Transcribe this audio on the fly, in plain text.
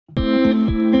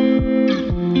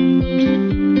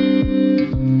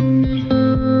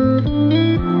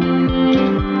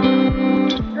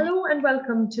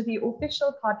to the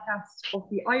official podcast of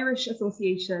the Irish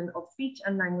Association of Speech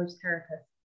and Language Therapists,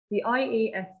 the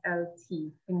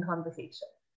IASLT in Conversation.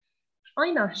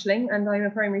 I'm Aisling and I'm a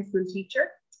primary school teacher.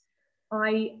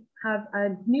 I have a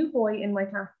new boy in my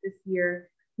class this year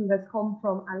who has come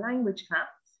from a language class,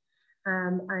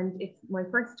 and it's my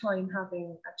first time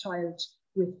having a child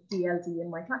with DLD in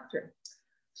my classroom.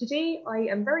 Today, I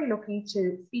am very lucky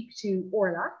to speak to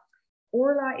Orla.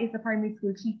 Orla is a primary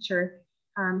school teacher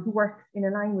who works in a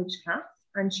language class,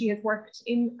 and she has worked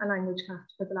in a language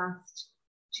class for the last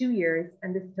 2 years,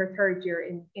 and this is her 3rd year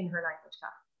in her language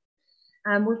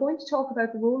class. We're going to talk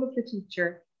about the role of the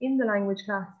teacher in the language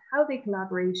class, how they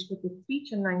collaborate with the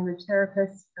speech and language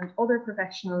therapists and other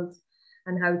professionals,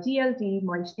 and how DLD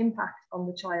might impact on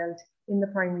the child in the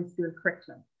primary school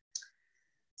curriculum.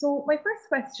 So my first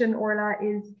question, Orla,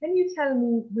 is can you tell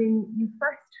me when you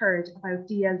first heard about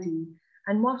DLD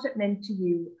and what it meant to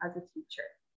you as a teacher?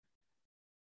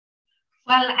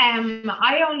 Well,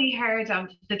 I only heard of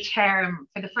the term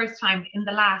for the first time in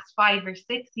the last 5 or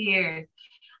 6 years.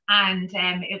 And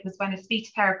it was when a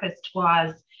speech therapist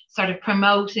was sort of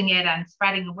promoting it and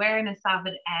spreading awareness of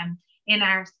it in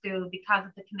our school because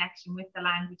of the connection with the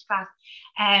language class.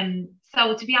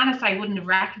 So to be honest, I wouldn't have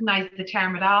recognized the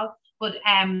term at all. But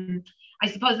I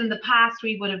suppose in the past,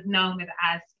 we would have known it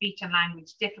as speech and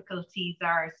language difficulties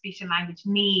or speech and language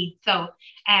needs. So,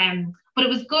 but it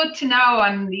was good to know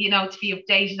and, you know, to be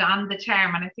updated on the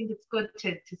term. And I think it's good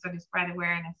to sort of spread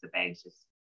awareness about it.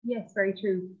 Yes, very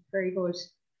true. Very good.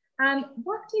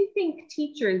 What do you think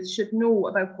teachers should know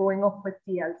about growing up with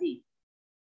DLD?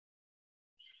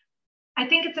 I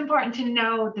think it's important to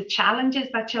know the challenges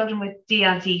that children with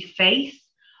DLD face,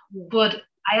 but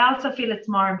I also feel it's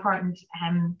more important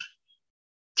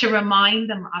to remind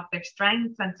them of their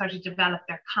strengths and sort of develop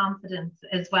their confidence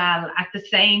as well at the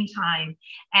same time.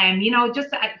 You know, just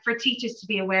for teachers to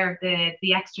be aware of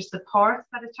the extra support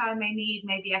that a child may need,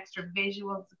 maybe extra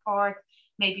visual support,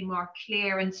 maybe more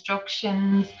clear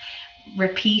instructions,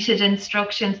 repeated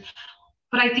instructions.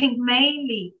 But I think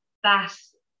mainly that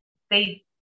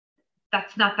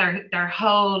that's not their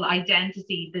whole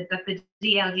identity, that the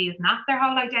DLD is not their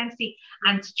whole identity,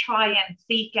 and to try and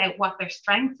seek out what their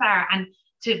strengths are and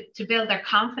to build their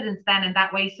confidence then in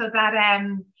that way, so that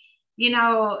you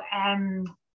know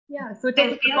so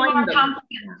they feel more confident.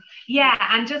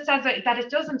 And just that it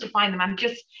doesn't define them, and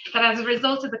just that as a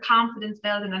result of the confidence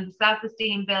building and the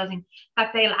self-esteem building,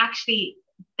 that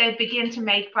they'll begin to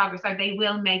make progress, or they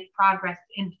will make progress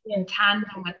in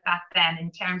tandem with that then in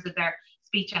terms of their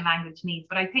speech and language needs.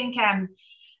 But I think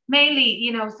mainly,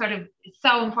 you know, sort of it's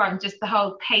so important, just the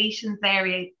whole patience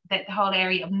area, that the whole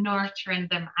area of nurturing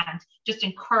them and just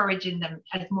encouraging them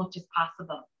as much as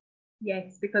possible.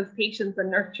 Yes, because patience and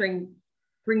nurturing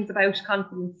brings about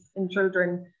confidence in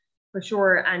children for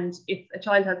sure. And if a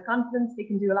child has confidence, they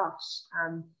can do a lot.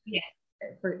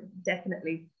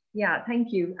 Definitely. Yeah,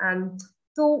 thank you.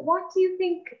 So what do you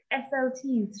think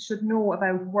SLTs should know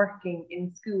about working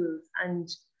in schools and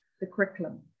the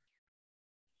curriculum?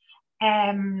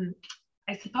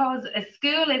 I suppose a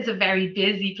school is a very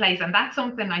busy place, and that's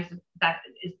something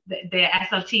the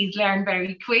SLTs learn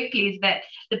very quickly, is that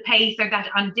the pace or that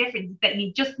on different, that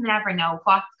you just never know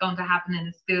what's going to happen in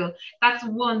a school. That's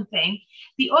one thing.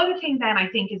 The other thing then I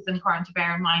think is important to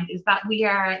bear in mind is that we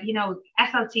are, you know,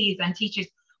 SLTs and teachers,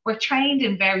 we're trained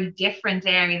in very different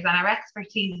areas and our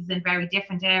expertise is in very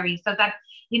different areas, so that,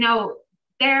 you know,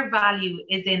 their value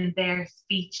is in their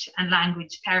speech and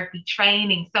language therapy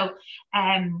training. So,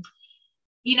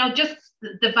 you know, just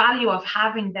the value of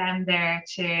having them there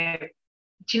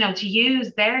to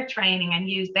use their training and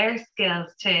use their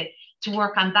skills to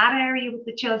work on that area with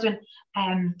the children,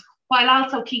 while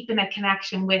also keeping a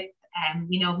connection with,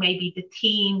 you know, maybe the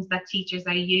themes that teachers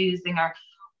are using or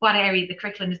what area the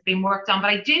curriculum is being worked on.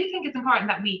 But I do think it's important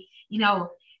that we, you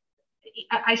know,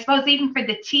 I suppose even for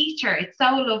the teacher, it's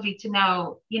so lovely to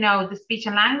know, you know, the speech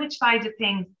and language side of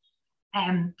things.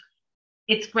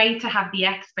 It's great to have the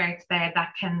experts there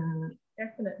that can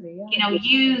definitely, you know,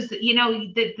 use, you know,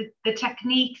 the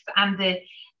techniques and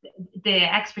the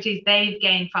expertise they've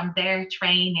gained from their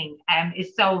training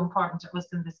is so important to us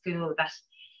in the school,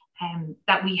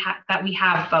 that we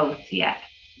have both. Yeah,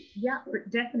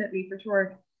 definitely, for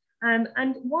sure.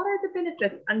 And what are the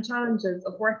benefits and challenges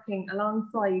of working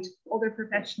alongside other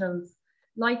professionals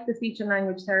like the speech and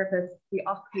language therapists, the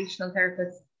occupational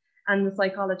therapists, and the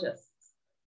psychologists?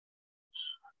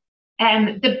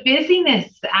 The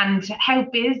busyness and how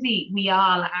busy we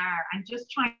all are, and just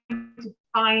trying to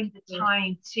find the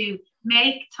time to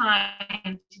make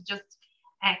time to just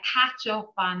catch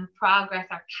up on progress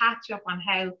or catch up on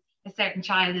how a certain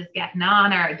child is getting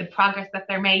on or the progress that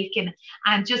they're making.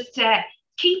 And just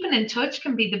keeping in touch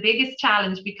can be the biggest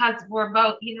challenge, because we're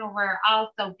both, we're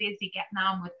all so busy getting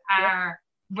on with our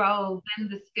roles in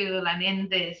the school and in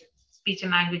the speech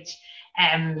and language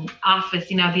office,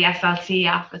 the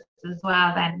SLT office as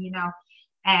well then,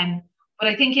 but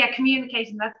I think,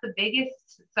 communication, that's the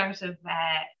biggest sort of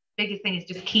biggest thing, is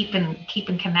just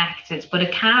keeping connected. But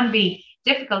it can be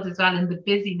difficult as well in the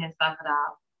busyness of it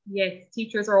all. Yes,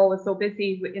 teachers are always so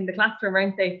busy in the classroom,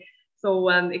 aren't they? So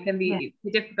it can be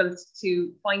difficult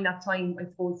to find that time, I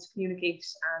suppose, to communicate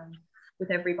with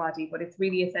everybody. But it's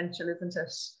really essential, isn't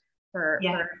it, for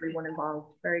everyone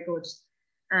involved? Very good.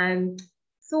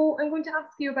 So I'm going to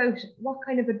ask you about what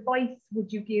kind of advice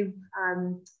would you give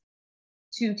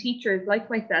to teachers like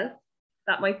myself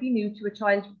that might be new to a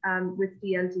child with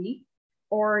DLD,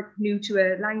 or new to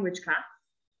a language class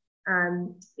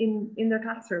in their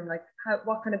classroom? Like,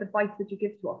 what kind of advice would you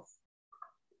give to us?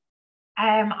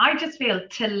 I just feel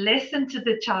to listen to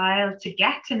the child, to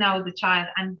get to know the child,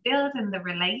 and building the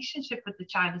relationship with the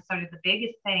child is sort of the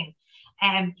biggest thing.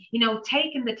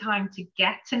 Taking the time to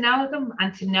get to know them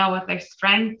and to know what their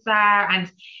strengths are,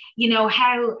 and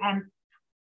how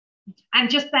and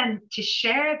just then to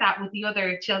share that with the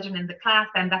other children in the class,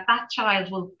 and that child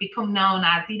will become known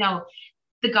as,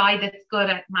 the guy that's good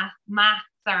at maths,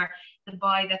 or the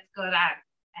boy that's good at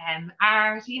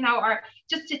art, or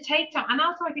just to take time. And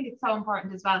also I think it's so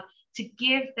important as well to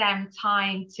give them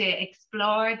time to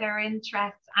explore their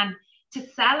interests and to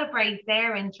celebrate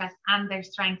their interests and their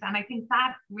strengths. And I think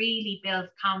that really builds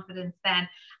confidence then,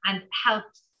 and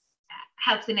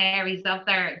helps in areas of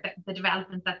the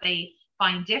development that they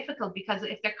find difficult, because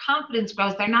if their confidence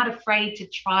grows, they're not afraid to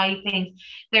try things.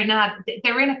 They're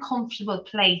in a comfortable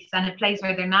place, and a place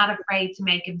where they're not afraid to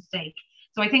make a mistake.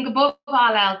 So I think above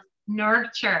all else,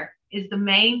 nurture is the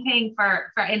main thing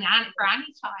for any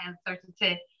child sort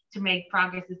of to make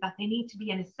progress, is that they need to be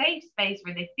in a safe space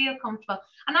where they feel comfortable,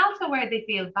 and also where they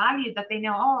feel valued, that they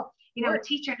know, a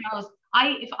teacher knows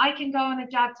if I can go on a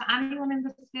job to anyone in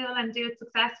the school and do it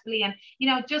successfully, and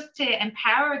just to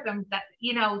empower them, that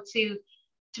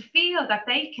to feel that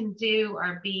they can do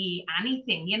or be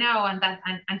anything, and that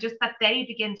and just that they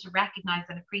begin to recognize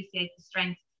and appreciate the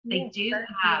strengths they do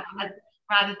have,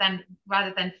 rather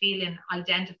than feeling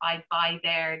identified by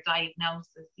their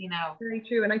diagnosis. Very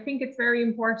true. And I think it's very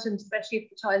important, especially if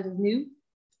the child is new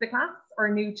to the class or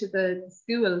new to the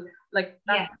school, like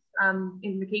that.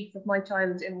 In the case of my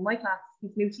child in my class,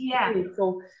 he's new to school,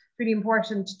 so it's really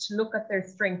important to look at their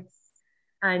strengths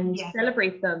and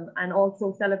celebrate them, and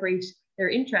also celebrate their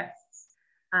interests,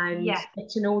 and get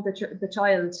to know the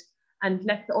child, and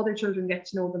let the other children get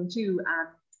to know them too,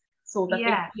 so that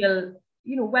they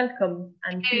feel welcome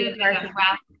and feel part of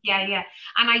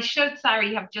And I should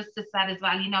have just said as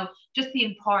well, just the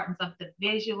importance of the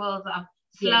visuals, of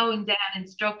slowing down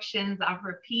instructions, of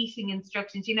repeating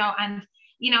instructions, and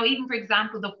even, for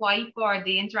example, the whiteboard,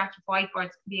 the interactive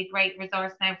whiteboards can be a great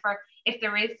resource now for if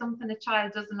there is something a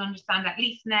child doesn't understand. At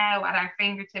least now at our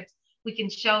fingertips, we can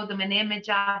show them an image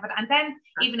of it, and then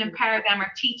even empower them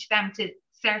or teach them to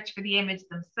search for the image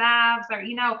themselves, or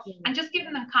and just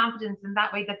giving them confidence in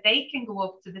that way, that they can go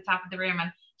up to the top of the room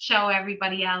and show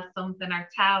everybody else something, or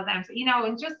tell them,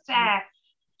 and just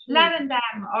letting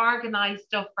them organize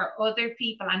stuff for other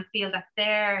people and feel that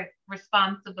they're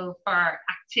responsible for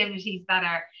activities that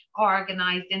are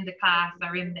organized in the class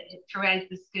or throughout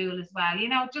the school as well.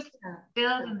 Just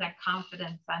building their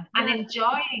confidence and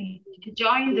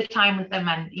enjoying the time with them,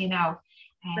 and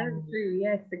very true.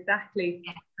 Yes, exactly.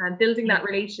 And building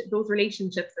those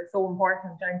relationships are so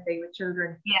important, aren't they, with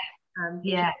children?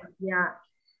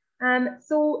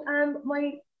 So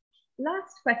my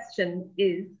last question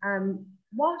is,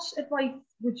 what advice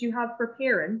would you have for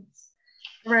parents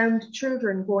around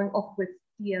children growing up with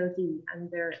DLD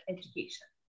and their education?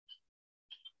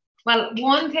 Well,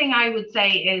 one thing I would say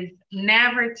is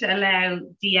never to allow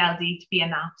DLD to be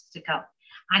an obstacle,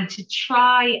 and to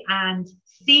try and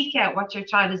seek out what your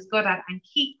child is good at and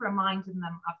keep reminding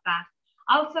them of that.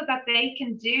 Also, that they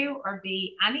can do or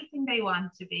be anything they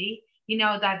want to be,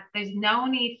 that there's no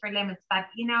need for limits, that,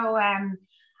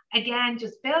 again,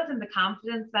 just building the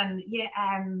confidence. And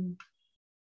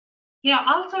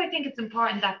also I think it's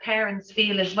important that parents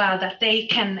feel as well that they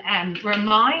can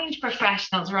remind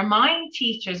professionals, remind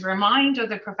teachers, remind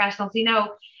other professionals,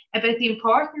 about the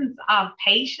importance of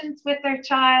patience with their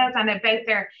child, and about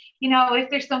their, if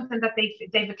there's something that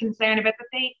they've a concern about, that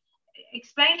they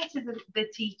explain it to the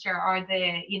teacher or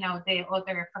the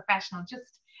other professional,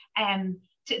 just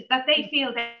that they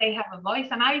feel that they have a voice.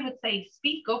 And I would say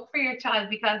speak up for your child,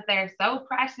 because they're so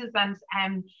precious,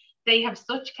 and they have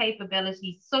such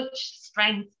capability, such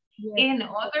strength in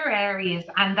other areas,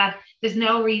 and that there's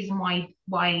no reason why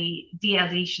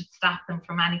DLD should stop them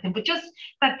from anything. But just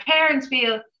that parents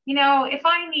feel, you know, if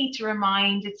I need to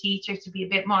remind a teacher to be a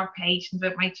bit more patient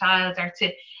with my child, or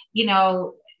to, you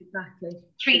know,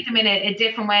 treat them in a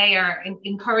different way, or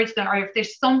encourage them, or if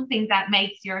there's something that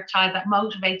makes your child, that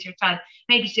motivates your child,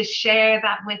 maybe just share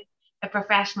that with a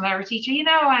professional or a teacher, you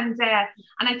know. And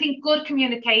I think good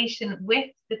communication with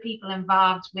the people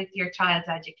involved with your child's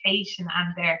education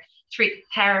and their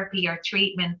therapy or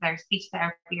treatment, their speech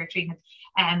therapy or treatment,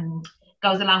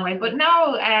 goes a long way. But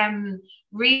no,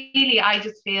 really, I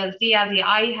just feel DLD,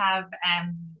 I have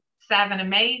 7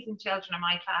 amazing children in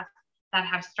my class that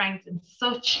have strengths in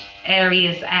such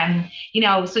areas, you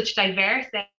know, such diverse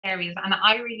areas. And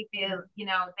I really feel, you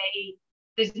know,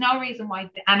 there's no reason why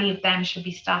any of them should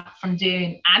be stopped from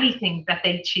doing anything that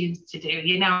they choose to do,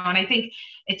 you know. And I think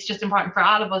it's just important for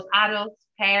all of us, adults,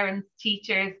 parents,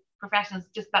 teachers, professionals,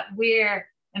 just that we're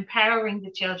empowering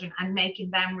the children and making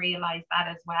them realize that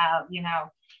as well, you know.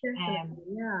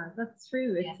 Yeah, that's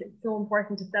true. It's so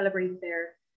important to celebrate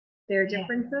their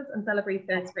differences and celebrate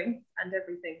their strengths and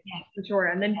everything, for sure.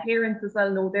 And then parents as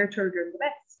well know their children the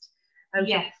best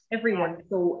out of everyone.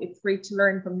 So it's great to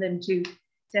learn from them too.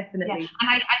 Definitely. And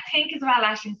I think as well,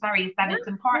 Aisling, sorry, that it's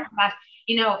important that,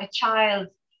 you know, a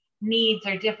child's needs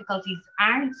or difficulties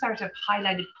aren't sort of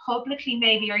highlighted publicly,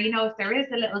 maybe, or, you know, if there is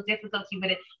a little difficulty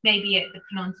with it, maybe the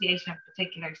pronunciation of a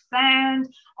particular sound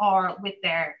or with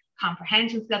their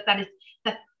comprehension skills,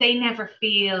 that they never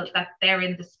feel that they're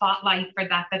in the spotlight for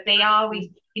that they always,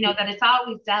 you know, that it's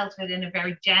always dealt with in a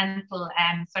very gentle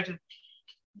sort of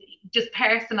just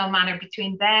personal manner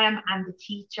between them and the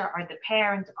teacher or the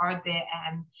parent or the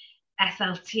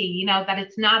SLT, you know, that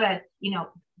it's not a, you know,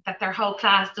 that their whole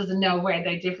class doesn't know where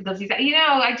their difficulties are. You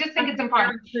know, I just think it's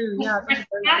important.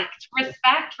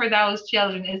 Respect for those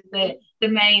children is the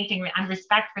main thing, and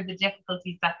respect for the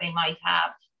difficulties that they might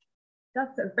have.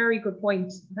 That's a very good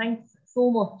point. Thanks so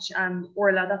much,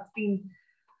 Orla. That's been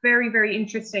very, very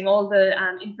interesting, all the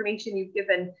information you've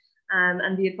given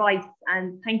and the advice.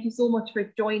 And thank you so much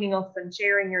for joining us and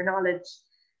sharing your knowledge.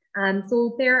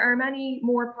 So there are many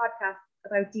more podcasts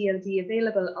about DLD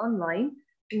available online,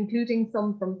 including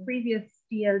some from previous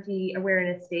DLD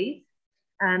awareness days,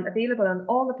 available on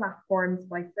all the platforms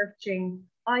by searching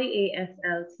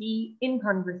IASLT in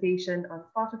Conversation on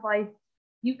Spotify.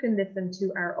 You can listen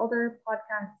to our other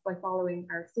podcasts by following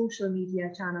our social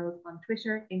media channels on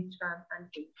Twitter, Instagram, and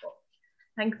Facebook.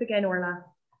 Thanks again, Orla.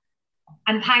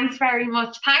 And thanks very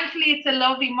much. Thankfully, it's a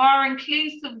lovely, more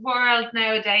inclusive world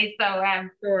nowadays. So,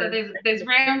 so there's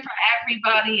room for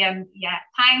everybody. And yeah,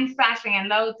 thanks, Aisling, and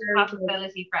loads of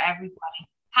possibility for everybody.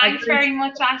 Thanks very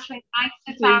much, Aisling. Nice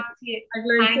to talk to you. I've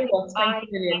learned so much. Thanks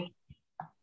a million.